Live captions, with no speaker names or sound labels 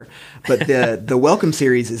But the welcome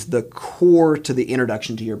series is the core to the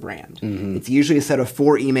introduction to your brand. It's usually a set of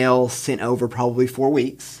 4 emails sent over probably 4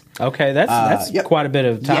 weeks. Okay, that's quite a bit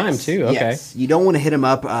of time too. Okay, yes. You don't want to hit them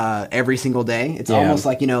up every single day. It's almost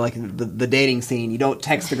like like the dating scene. You don't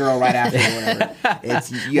text the girl right after or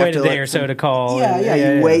whatever. You wait a day or so to call.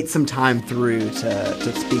 You wait some time through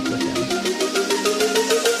to speak with them.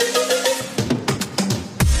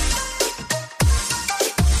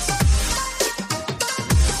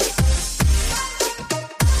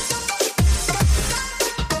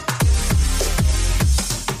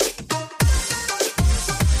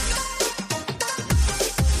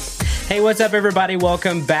 Hey, what's up, everybody?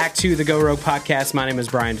 Welcome back to the Go Rogue Podcast. My name is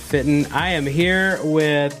Brian Fitton. I am here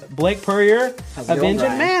with Blake Purrier of Engine.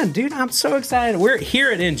 Brian? Man, dude, I'm so excited. We're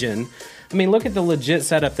here at Engine. I mean, look at the legit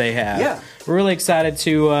setup they have. Yeah. We're really excited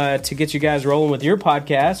to get you guys rolling with your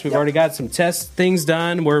podcast. We've already got some test things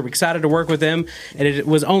done. We're excited to work with them, and it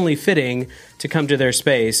was only fitting to come to their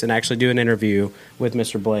space and actually do an interview with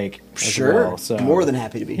Mr. Blake as well. So, more than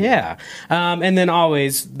happy to be here. Yeah. And then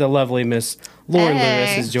always the lovely Miss Lauren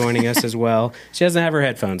Lewis is joining us as well. She doesn't have her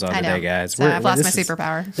headphones on today, guys. So I've lost my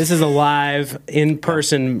superpower. This is a live,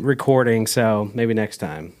 in-person recording, so maybe next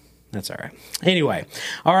time. That's all right. Anyway,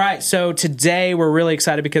 all right, so today we're really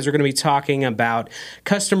excited because we're going to be talking about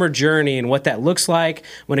customer journey and what that looks like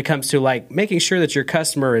when it comes to like making sure that your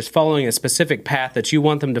customer is following a specific path that you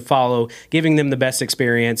want them to follow, giving them the best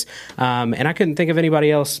experience. And I couldn't think of anybody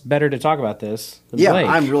else better to talk about this than Blake.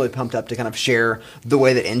 I'm really pumped up to kind of share the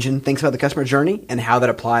way that Engine thinks about the customer journey and how that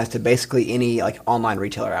applies to basically any like online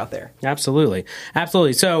retailer out there. Absolutely.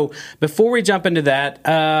 Absolutely. So before we jump into that,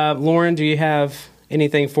 Lauren, do you have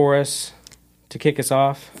anything for us to kick us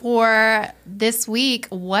off? For this week,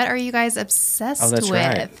 what are you guys obsessed with?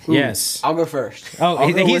 Right. Yes. I'll go first.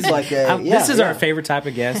 He's like this is our favorite type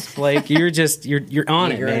of guest, Blake. You're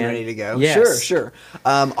on it, You're man. Ready to go. Yes. Sure.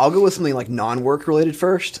 I'll go with something like non-work related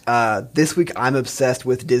first. This week, I'm obsessed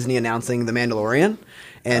with Disney announcing The Mandalorian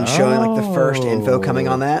and showing like the first info coming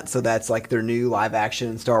on that. So that's like their new live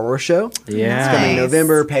action Star Wars show. Yeah. It's coming in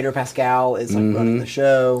November. Pedro Pascal is like running the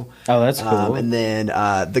show. Oh, that's cool. And then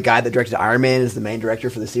the guy that directed Iron Man is the main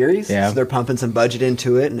director for the series. Yeah. So they're pumping some budget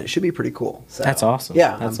into it, and it should be pretty cool. So, that's awesome.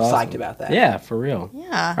 Yeah, that's I'm psyched about that. Yeah, for real.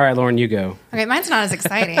 Yeah. All right, Lauren, you go. Okay, mine's not as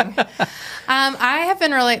exciting. I have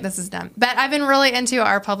been really, this is dumb, but I've been really into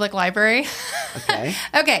our public library. Okay.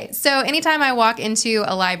 Okay, so anytime I walk into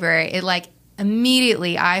a library, it like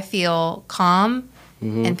immediately I feel calm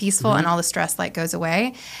and peaceful, and all the stress like goes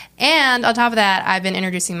away. And on top of that, I've been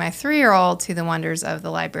introducing my 3-year-old to the wonders of the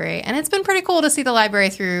library, and it's been pretty cool to see the library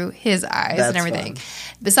through his eyes and everything.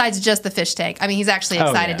 Fun. Besides just the fish tank, I mean, he's actually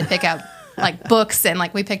excited to pick up like books, and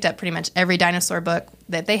like we picked up pretty much every dinosaur book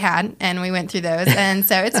that they had, and we went through those, and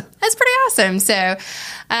so it's pretty awesome. So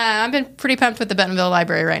I've been pretty pumped with the Bentonville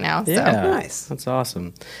Library right now. So. Yeah, nice. That's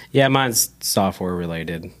awesome. Yeah, mine's software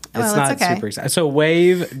related. It's not super exciting. So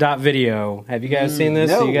Wave.video. Have you guys seen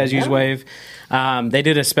this? Do you guys use Wave? They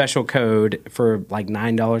did a special code for like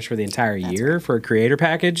 $9 for the entire year for a creator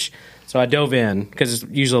package. So I dove in because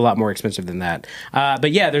it's usually a lot more expensive than that.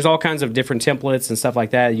 But yeah, there's all kinds of different templates and stuff like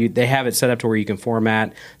that. They have it set up to where you can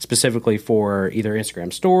format specifically for either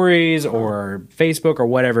Instagram stories or Facebook or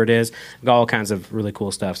whatever it is. Got all kinds of really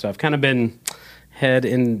cool stuff. So I've kind of been head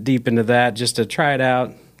in deep into that just to try it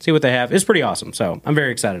out, see what they have. It's pretty awesome. So I'm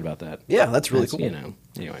very excited about that. Yeah, that's really cool.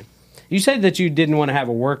 Anyway. You said that you didn't want to have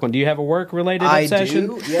a work one. Do you have a work-related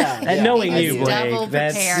obsession? I do, yeah. And knowing you, Blake,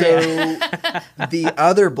 so the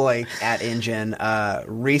other Blake at Engine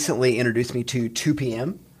recently introduced me to 2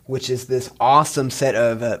 p.m., which is this awesome set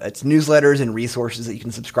of it's newsletters and resources that you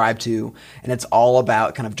can subscribe to, and it's all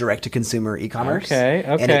about kind of direct-to-consumer e-commerce. Okay.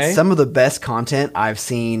 And it's some of the best content I've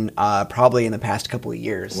seen probably in the past couple of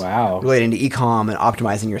years. Wow. Relating to e-com and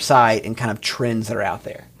optimizing your site and kind of trends that are out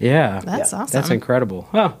there. Yeah. That's awesome. That's incredible.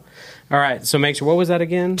 Oh. All right, so make sure, what was that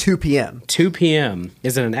again? 2 p.m. 2 p.m.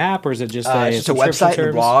 Is it an app or is it just it's just a website and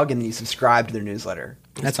a blog, and then you subscribe to their newsletter.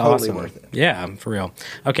 That's totally awesome. Worth it. Yeah, for real.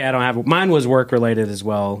 Okay, I don't have, mine was work-related as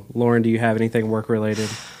well. Lauren, do you have anything work-related?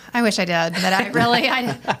 I wish I did, but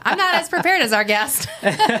I'm not as prepared as our guest.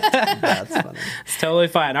 That's funny. It's totally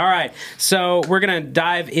fine. All right, so we're going to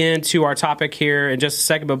dive into our topic here in just a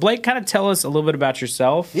second. But Blake, kind of tell us a little bit about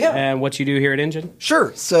yourself and what you do here at Engine.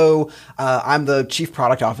 Sure. So I'm the Chief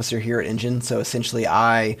Product Officer here at Engine. So essentially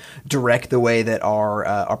I direct the way that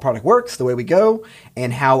our product works, the way we go,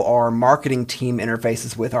 and how our marketing team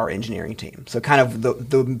interfaces with our engineering team. So kind of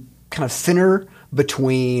the kind of center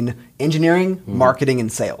between engineering, marketing,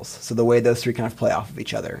 and sales. So the way those three kind of play off of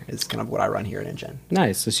each other is kind of what I run here at InGen.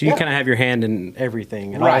 Nice. So you kind of have your hand in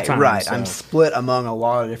everything at all times. Right. So. I'm split among pulled in a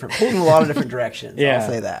lot of different directions. I'll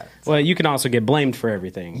say that. So. Well, you can also get blamed for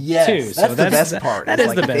everything. Yes, too. That's so the best part. That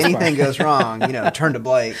is the best part. If anything goes wrong, turn to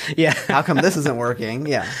Blake. Yeah. How come this isn't working?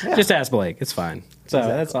 Yeah. Just ask Blake. It's fine. So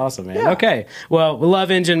that's awesome, man. Yeah. Okay. Well, we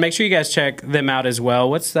love InGen. Make sure you guys check them out as well.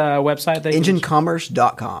 What's the website?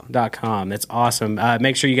 InGenCommerce.com. That's awesome.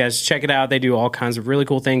 Make sure you guys check it out. They do all kinds of really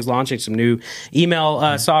cool things, launching some new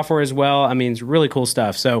email software as well. I mean, it's really cool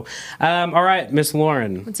stuff. So, all right, Miss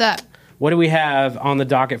Lauren. What's up? What do we have on the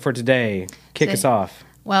docket for today? Kick us off.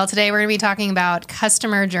 Well, today we're going to be talking about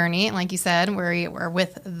customer journey. Like you said, we're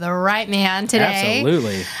with the right man today.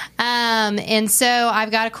 Absolutely. And so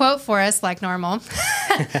I've got a quote for us, like normal,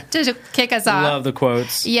 to kick us off. Love the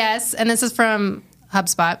quotes. Yes, and this is from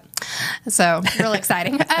HubSpot. So, really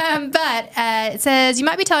exciting. But it says, you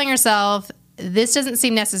might be telling yourself, this doesn't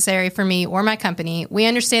seem necessary for me or my company. We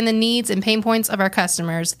understand the needs and pain points of our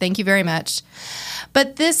customers. Thank you very much.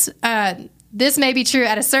 But this may be true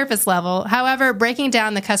at a surface level. However, breaking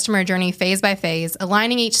down the customer journey phase by phase,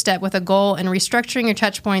 aligning each step with a goal, and restructuring your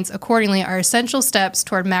touch points accordingly are essential steps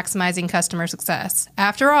toward maximizing customer success.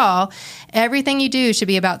 After all, everything you do should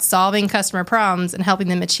be about solving customer problems and helping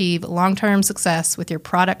them achieve long-term success with your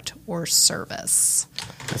product or service.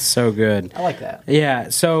 That's so good. I like that. Yeah,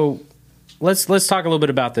 so let's talk a little bit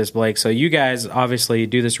about this, Blake. So you guys obviously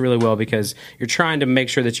do this really well because you're trying to make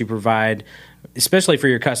sure that you provide, especially for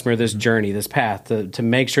your customer, this journey, this path to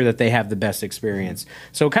make sure that they have the best experience.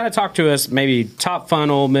 So kind of talk to us, maybe top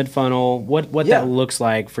funnel, mid funnel, what that looks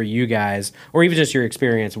like for you guys, or even just your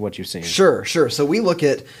experience of what you've seen. Sure. So we look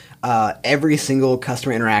at every single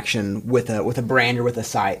customer interaction with a brand or with a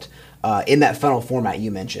site in that funnel format you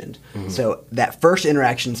mentioned. Mm-hmm. So that first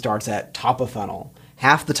interaction starts at top of funnel.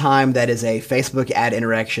 Half the time that is a Facebook ad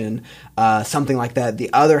interaction, something like that.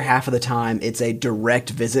 The other half of the time it's a direct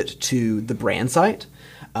visit to the brand site.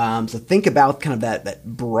 So think about kind of that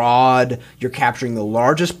broad, you're capturing the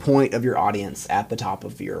largest point of your audience at the top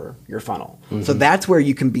of your funnel. Mm-hmm. So that's where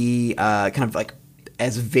you can be kind of like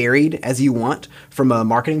as varied as you want from a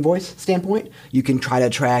marketing voice standpoint. You can try to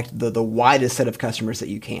attract the widest set of customers that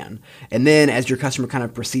you can. And then as your customer kind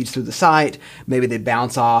of proceeds through the site, maybe they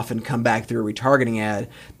bounce off and come back through a retargeting ad.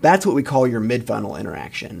 That's what we call your mid-funnel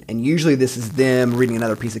interaction. And usually this is them reading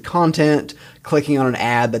another piece of content, clicking on an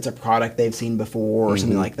ad that's a product they've seen before or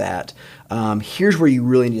something like that. Here's where you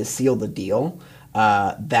really need to seal the deal.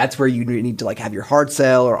 That's where you need to like have your hard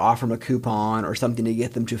sell or offer them a coupon or something to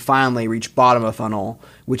get them to finally reach bottom of funnel,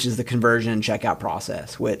 which is the conversion and checkout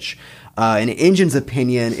process, which in InGen's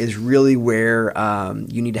opinion is really where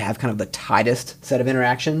you need to have kind of the tightest set of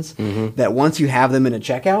interactions that once you have them in a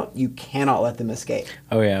checkout, you cannot let them escape.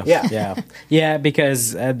 Oh, yeah,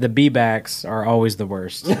 because the be-backs are always the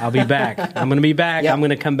worst. I'll be back. I'm going to be back. I'm going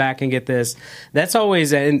to come back and get this. That's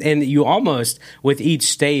always, and you almost, with each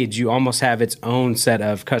stage, you almost have its own set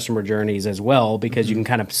of customer journeys as well, because you can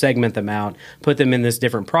kind of segment them out, put them in this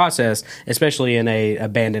different process, especially in a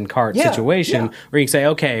abandoned cart situation, where you can say,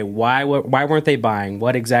 okay, why weren't they buying?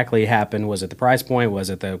 What exactly happened? Was it the price point? Was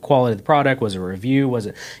it the quality of the product? Was it a review? Was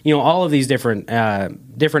it, all of these different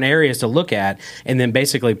areas to look at, and then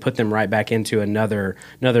basically put them right back into another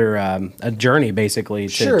a journey, basically,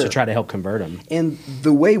 to try to help convert them. And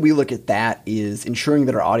the way we look at that is ensuring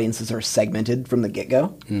that our audiences are segmented from the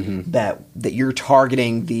get-go, that you're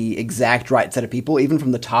targeting the exact right set of people, even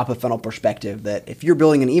from the top of funnel perspective, that if you're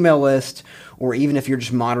building an email list or even if you're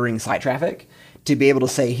just monitoring site traffic, to be able to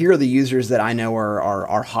say, here are the users that I know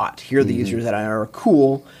are hot, here are the users that I know are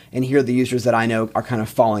cool, and here are the users that I know are kind of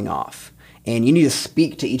falling off. And you need to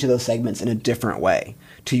speak to each of those segments in a different way.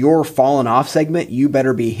 To your fallen off segment, you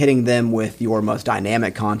better be hitting them with your most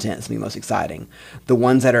dynamic content, something most exciting. The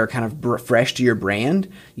ones that are kind of fresh to your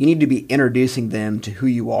brand, you need to be introducing them to who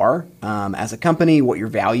you are as a company, what your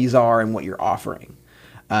values are, and what you're offering.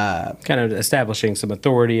 Kind of establishing some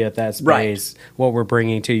authority at that space, what we're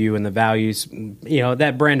bringing to you and the values,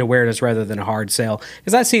 that brand awareness rather than a hard sell.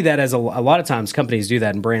 Because I see that as a lot of times companies do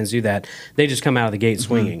that and brands do that. They just come out of the gate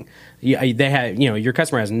swinging. They have, your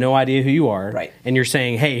customer has no idea who you are, and you're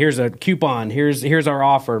saying, "Hey, here's a coupon. Here's our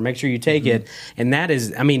offer. Make sure you take it." And that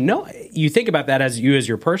is, you think about that as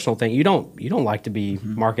your personal thing. You don't like to be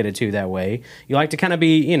marketed to that way. You like to kind of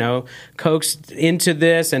be, coaxed into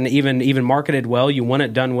this and even marketed well. You want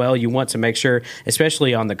it done done well, you want to make sure,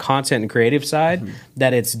 especially on the content and creative side,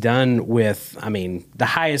 that it's done with, I mean, the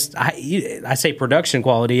highest, I say production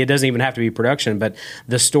quality. It doesn't even have to be production, but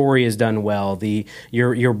the story is done well.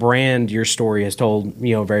 Your brand, your story is told,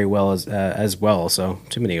 very well as well. So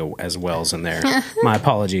too many as wells in there. My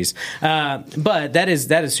apologies. But that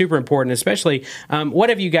is super important, especially what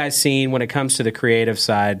have you guys seen when it comes to the creative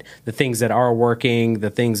side, the things that are working,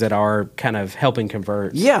 the things that are kind of helping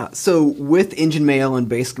convert? Yeah, so with Engine Mail and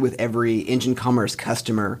basically with every Engine Commerce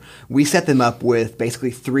customer, we set them up with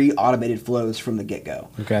basically 3 automated flows from the get-go.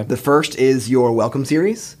 Okay. The first is your welcome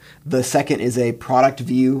series, the second is a product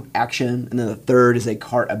view action, and then the third is a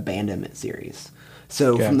cart abandonment series.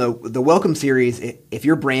 So from the welcome series, if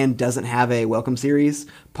your brand doesn't have a welcome series,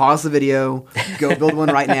 pause the video, go build one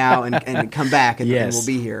right now, and come back, and we'll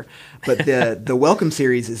be here. But the welcome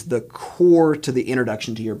series is the core to the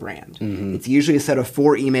introduction to your brand. Mm-hmm. It's usually a set of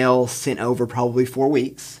 4 emails sent over probably 4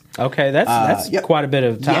 weeks. Okay, that's quite a bit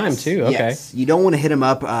of time too. Okay, yes. You don't want to hit them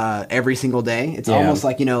up every single day. It's almost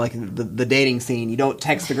like like the dating scene. You don't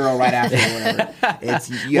text the girl right after or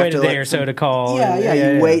whatever. You wait a day or so to call.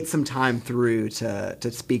 You wait some time through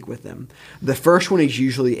to speak with them. The first one is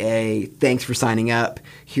usually a thanks for signing up.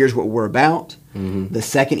 Here's what we're about. Mm-hmm. The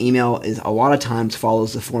second email is a lot of times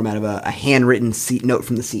follows the format of a handwritten note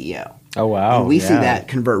from the CEO. Oh, wow. And we see that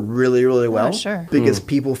convert really, really well. Oh, sure. Because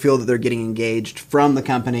people feel that they're getting engaged from the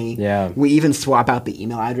company. Yeah. We even swap out the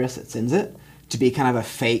email address that sends it to be kind of a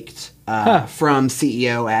faked from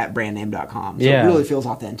CEO@brandname.com. So it really feels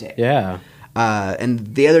authentic. Yeah.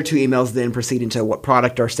 And the other 2 emails then proceed into what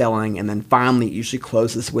product are selling. And then finally, it usually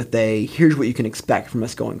closes with here's what you can expect from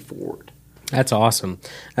us going forward. That's awesome.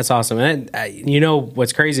 And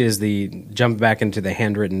what's crazy is the jump back into the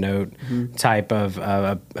handwritten note type of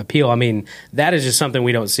appeal. I mean, that is just something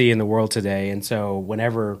we don't see in the world today. And so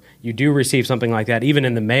whenever you do receive something like that, even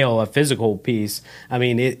in the mail, a physical piece, I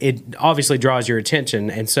mean, it obviously draws your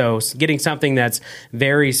attention. And so getting something that's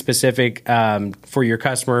very specific for your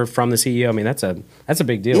customer from the CEO, I mean, that's a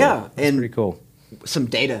big deal. Yeah. That's pretty cool. Some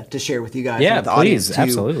data to share with you guys. Yeah, and the please, audience too.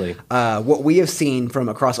 Absolutely. What we have seen from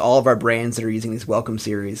across all of our brands that are using these welcome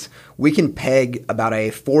series, we can peg about a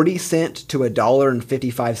 40 cent to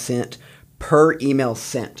 $1.55 per email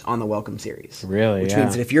sent on the welcome series. Really? Which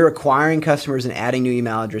means that if you're acquiring customers and adding new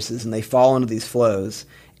email addresses and they fall into these flows,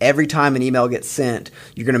 every time an email gets sent,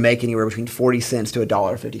 you're going to make anywhere between 40 cents to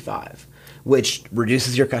 $1.55. Which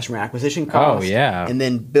reduces your customer acquisition cost and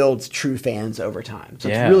then builds true fans over time. So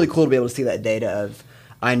it's really cool to be able to see that data of,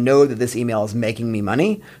 I know that this email is making me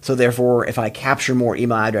money, so therefore if I capture more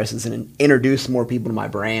email addresses and introduce more people to my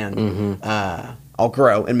brand, I'll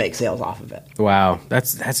grow and make sales off of it. Wow,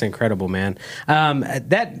 that's incredible, man.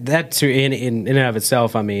 That too, in and of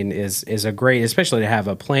itself, I mean, is a great, especially to have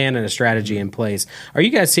a plan and a strategy in place. Are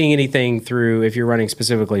you guys seeing anything through, if you're running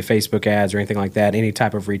specifically Facebook ads or anything like that, any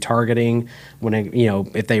type of retargeting when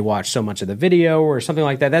if they watch so much of the video or something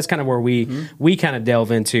like that? That's kind of where we kind of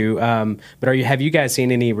delve into. But have you guys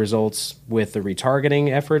seen any results with the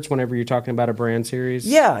retargeting efforts whenever you're talking about a brand series?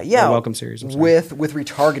 Yeah. Welcome series. With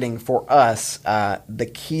retargeting for us. The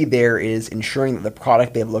key there is ensuring that the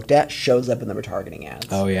product they've looked at shows up in the retargeting ads.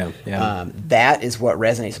 Oh, yeah. That is what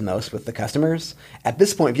resonates most with the customers. At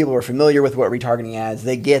this point, people are familiar with what retargeting ads.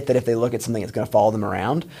 They get that if they look at something, it's going to follow them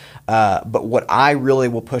around. But what I really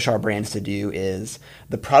will push our brands to do is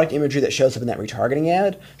the product imagery that shows up in that retargeting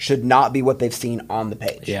ad should not be what they've seen on the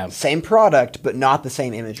page. Yeah. Same product, but not the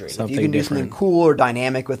same imagery. If you can do something cool or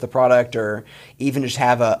dynamic with the product, or even just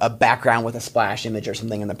have a background with a splash image or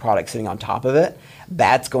something in the product sitting on top of it,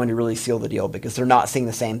 that's going to really seal the deal because they're not seeing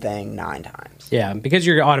the same thing 9 times. Yeah, because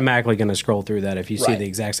you're automatically going to scroll through that if you see the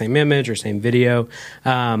exact same image or same video.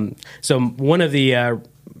 So one of the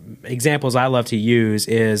examples I love to use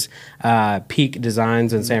is Peak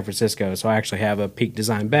Designs in San Francisco. So I actually have a Peak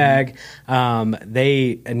Design bag.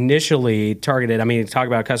 They initially targeted, talk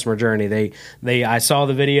about customer journey. I saw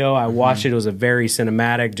the video, I watched it. It was a very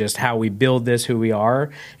cinematic, just how we build this, who we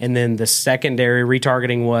are. And then the secondary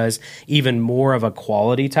retargeting was even more of a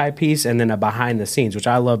quality type piece, and then a behind the scenes, which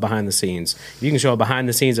I love behind the scenes. If you can show a behind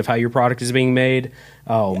the scenes of how your product is being made,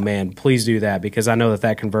 man, please do that because I know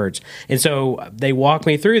that converts. And so they walked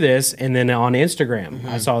me through this, and then on Instagram,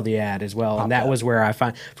 I saw the ad as well. And that was where I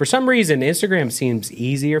find, for some reason, Instagram seems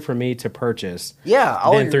easier for me to purchase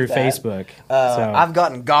than through Facebook. I've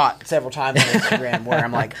got several times on Instagram where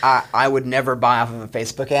I'm like, I would never buy off of a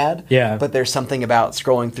Facebook ad. Yeah. But there's something about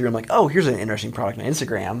scrolling through, I'm like, oh, here's an interesting product on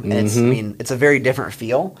Instagram. And it's a very different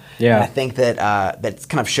feel. Yeah. And I think that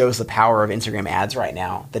kind of shows the power of Instagram ads right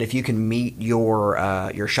now, that if you can meet your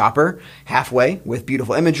your shopper halfway with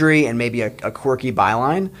beautiful imagery and maybe a quirky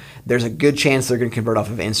byline, there's a good chance they're going to convert off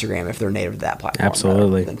of Instagram if they're native to that platform.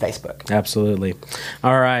 Absolutely. Than Facebook. Absolutely.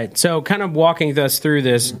 All right. So kind of walking us through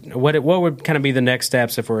this, what would kind of be the next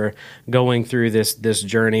steps if we're going through this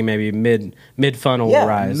journey, maybe mid funnel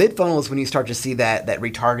rise? Mid funnel is when you start to see that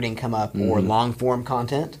retargeting come up or long form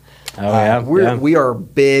content. We are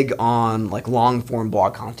big on like long form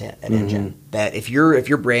blog content at Engine. That if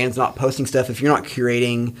your brand's not posting stuff, if you're not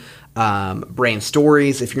curating brand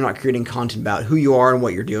stories, if you're not creating content about who you are and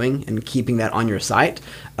what you're doing and keeping that on your site,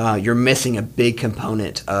 you're missing a big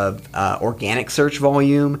component of organic search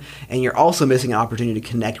volume, and you're also missing an opportunity to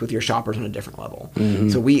connect with your shoppers on a different level.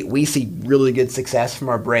 So we see really good success from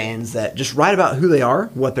our brands that just write about who they are,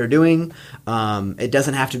 what they're doing. It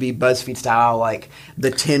doesn't have to be BuzzFeed style, like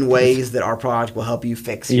the 10 ways that our product will help you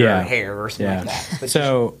fix your hair or something like that. But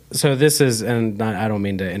so this is, and I don't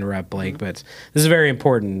mean to interrupt Blake, but this is very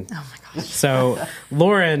important. Oh my gosh. So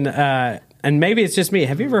Lauren, and maybe it's just me,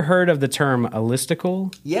 have you ever heard of the term a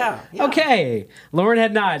listicle? Yeah. Okay. Lauren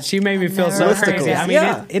had not. She made me feel so crazy. I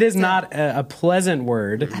mean, it is not a pleasant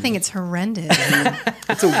word. I think it's horrendous.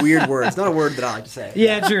 It's a weird word. It's not a word that I like to say.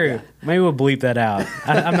 Yeah, true. Maybe we'll bleep that out.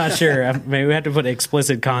 I'm not sure. Maybe we have to put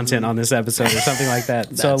explicit content on this episode or something like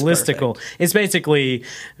that. So a listicle. Perfect. It's basically,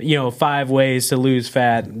 5 ways to lose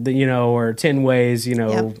fat, or 10 ways,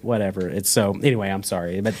 whatever. It's so, anyway, I'm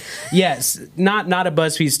sorry. But yes, not a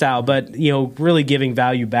BuzzFeed style, but, really giving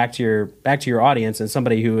value back to your audience and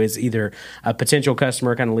somebody who is either a potential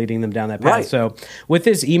customer, kind of leading them down that path. Right. So with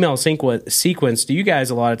this email sequence, do you guys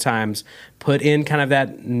a lot of times put in kind of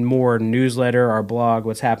that more newsletter or blog,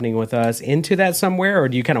 what's happening with us, into that somewhere, or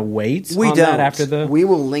do you kind of wait that after the... We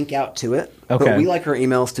will link out to it, okay. But we like our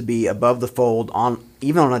emails to be above the fold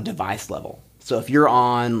even on a device level. So if you're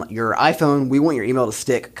on your iPhone, we want your email to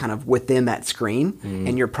stick kind of within that screen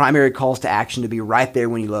and your primary calls to action to be right there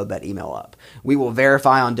when you load that email up. We will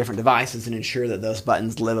verify on different devices and ensure that those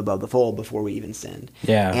buttons live above the fold before we even send.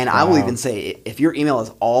 Yeah. And I will even say, if your email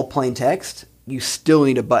is all plain text, you still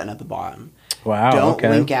need a button at the bottom. Wow. Don't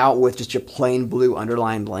link out with just your plain blue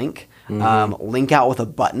underlined link. Link out with a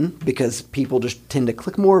button because people just tend to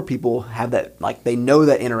click more. People have that, like, they know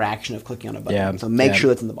that interaction of clicking on a button. Yeah, so make sure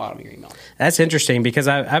that's in the bottom of your email. That's interesting because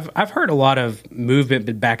I've heard a lot of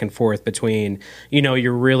movement back and forth between,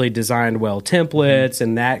 your really designed well templates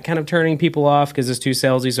and that kind of turning people off because it's too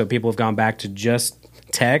salesy. So people have gone back to just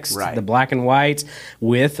text, the black and white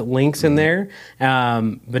with links in there.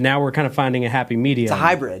 But now we're kind of finding a happy medium. It's a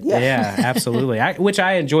hybrid. Yeah, absolutely. Which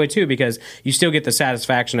I enjoy too, because you still get the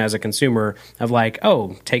satisfaction as a consumer of like,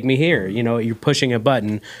 oh, take me here. You're pushing a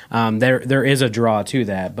button. There is a draw to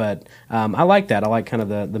that, but I like that. I like kind of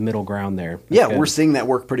the middle ground there. That's good. We're seeing that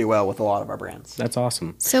work pretty well with a lot of our brands. That's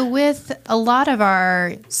awesome. So with a lot of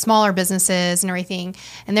our smaller businesses and everything,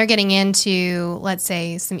 and they're getting into, let's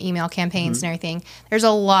say, some email campaigns and everything, there's a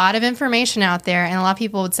lot of information out there, and a lot of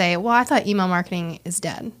people would say, well, I thought email marketing is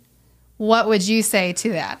dead. What would you say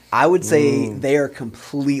to that? I would say they are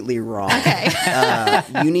completely wrong. Okay.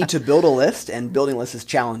 You need to build a list, and building a list is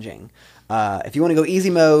challenging. If you want to go easy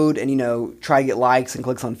mode and, try to get likes and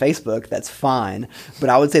clicks on Facebook, that's fine. But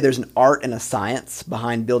I would say there's an art and a science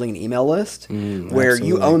behind building an email list where absolutely.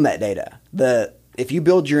 you own that data. If you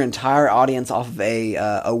build your entire audience off of a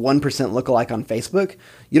 1% lookalike on Facebook,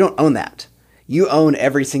 you don't own that. You own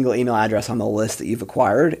every single email address on the list that you've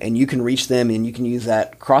acquired, and you can reach them, and you can use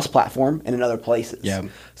that cross-platform and in other places. Yeah.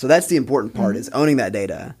 So that's the important part, is owning that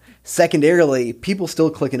data. Secondarily, people still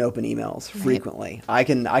click and open emails frequently. I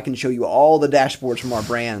can show you all the dashboards from our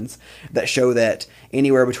brands that show that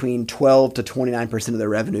anywhere between 12 to 29% of their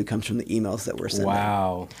revenue comes from the emails that we're sending.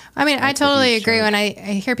 Wow. I mean, I totally agree. When I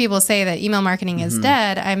hear people say that email marketing is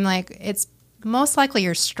dead, I'm like, it's most likely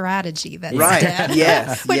your strategy that's dead.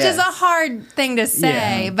 Yes. Which is a hard thing to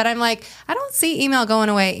say, but I'm like, I don't see email going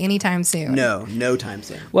away anytime soon. No time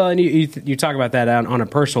soon. Well, and you talk about that on a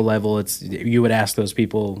personal level. You would ask those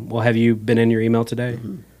people, well, have you been in your email today?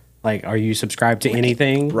 Like, are you subscribed to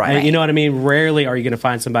anything? Right. You know what I mean? Rarely are you going to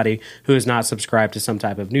find somebody who is not subscribed to some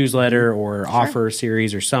type of newsletter or offer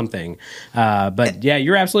series or something. But yeah,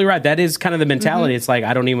 you're absolutely right. That is kind of the mentality. It's like,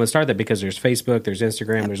 I don't even want to start that because there's Facebook, there's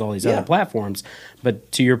Instagram, there's all these other platforms.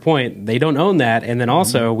 But to your point, they don't own that. And then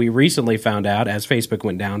also, we recently found out as Facebook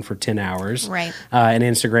went down for 10 hours, and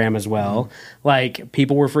Instagram as well, like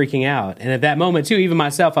people were freaking out. And at that moment too, even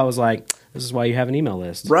myself, I was like, This is why you have an email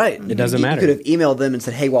list. Right. It doesn't matter. You could have emailed them and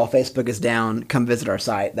said, hey, while Facebook is down, come visit our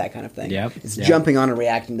site, that kind of thing. Yep. It's jumping on and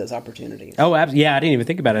reacting to those opportunities. Oh, yeah, I didn't even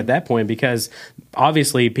think about it at that point because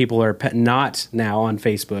obviously people are not now on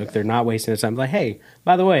Facebook. They're not wasting their time. Like, hey,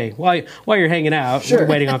 by the way, while you're hanging out, we're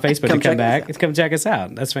waiting on Facebook to come back. Come check us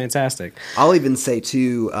out. That's fantastic. I'll even say,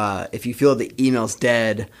 too, if you feel the email's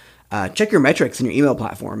dead, check your metrics in your email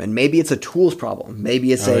platform, and maybe it's a tools problem.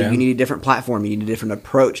 Maybe it's you need a different platform, you need a different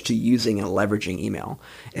approach to using and leveraging email.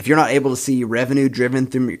 If you're not able to see revenue driven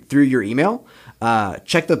through your email,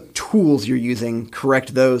 check the tools you're using,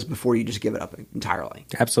 correct those before you just give it up entirely.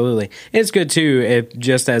 Absolutely. And it's good, too, if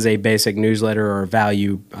just as a basic newsletter or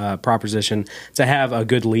value proposition, to have a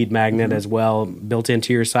good lead magnet as well built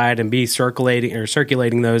into your site and be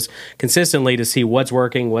circulating those consistently to see what's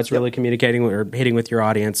working, what's really communicating or hitting with your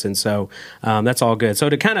audience. And so that's all good. So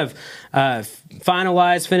to kind of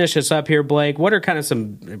finish us up here, Blake, what are kind of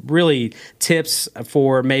some really tips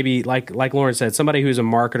for maybe, like Lauren said, somebody who's a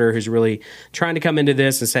marketer who's really trying to come into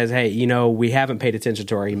this and says, hey, we haven't paid attention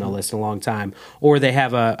to our email list in a long time, or they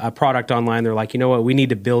have a product online. They're like, you know what, we need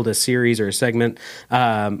to build a series or a segment,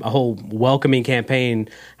 a whole welcoming campaign.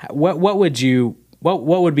 What would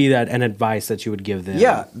be an advice that you would give them?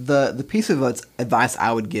 Yeah, the piece of advice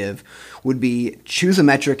I would give would be choose a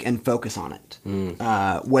metric and focus on it.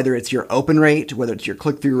 Whether it's your open rate, whether it's your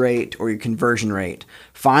click-through rate, or your conversion rate.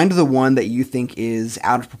 Find the one that you think is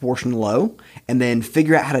out of proportion low, and then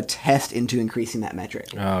figure out how to test into increasing that metric.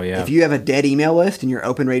 Oh, yeah. If you have a dead email list and your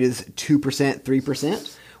open rate is 2%,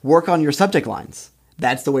 3%, work on your subject lines.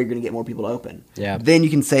 That's the way you're going to get more people to open. Yeah. Then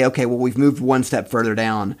you can say, okay, well, we've moved one step further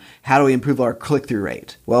down. How do we improve our click-through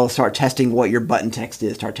rate? Well, start testing what your button text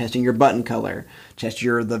is. Start testing your button color. Test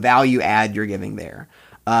the value add you're giving there.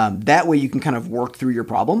 That way you can kind of work through your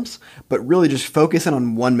problems, but really just focus in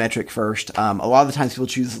on one metric first. A lot of the times people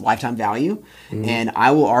choose lifetime value, and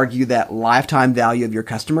I will argue that lifetime value of your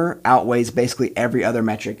customer outweighs basically every other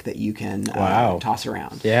metric that you can toss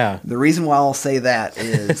around. Yeah. The reason why I'll say that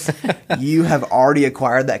is you have already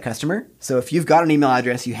acquired that customer. So if you've got an email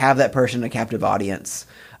address, you have that person in a captive audience,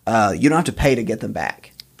 you don't have to pay to get them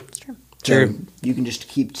back. That's true. So you can just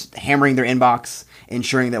keep hammering their inbox,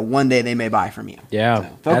 ensuring that one day they may buy from you. Yeah. So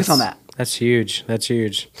focus on that. That's huge. That's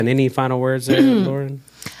huge. And any final words there, Lauren?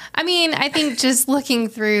 I mean, I think just looking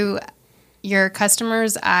through your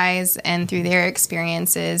customer's eyes and through their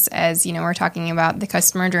experiences, as we're talking about the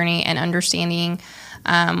customer journey and understanding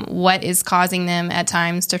what is causing them at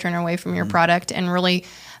times to turn away from your product, and really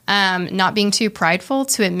not being too prideful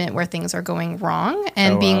to admit where things are going wrong,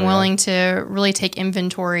 and being willing to really take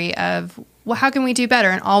inventory of, well, how can we do better?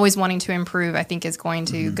 And always wanting to improve, I think, is going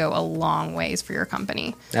to go a long ways for your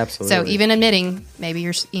company. Absolutely. So even admitting maybe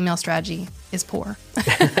your email strategy is poor.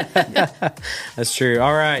 That's true.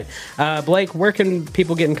 All right. Blake, where can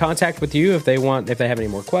people get in contact with you if they have any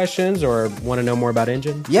more questions or want to know more about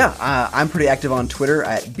Engine? Yeah, I'm pretty active on Twitter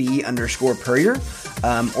at B_Purrier,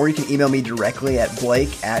 or you can email me directly at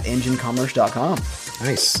blake@enginecommerce.com.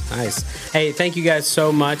 Nice. Hey, thank you guys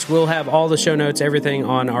so much. We'll have all the show notes, everything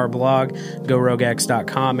on our blog,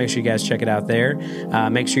 GoRogueX.com. Make sure you guys check it out there.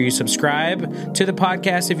 Make sure you subscribe to the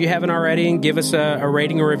podcast if you haven't already, and give us a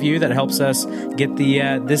rating or review. That helps us get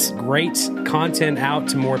this great content out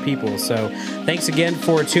to more people. So thanks again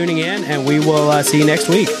for tuning in, and we will see you next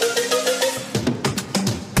week.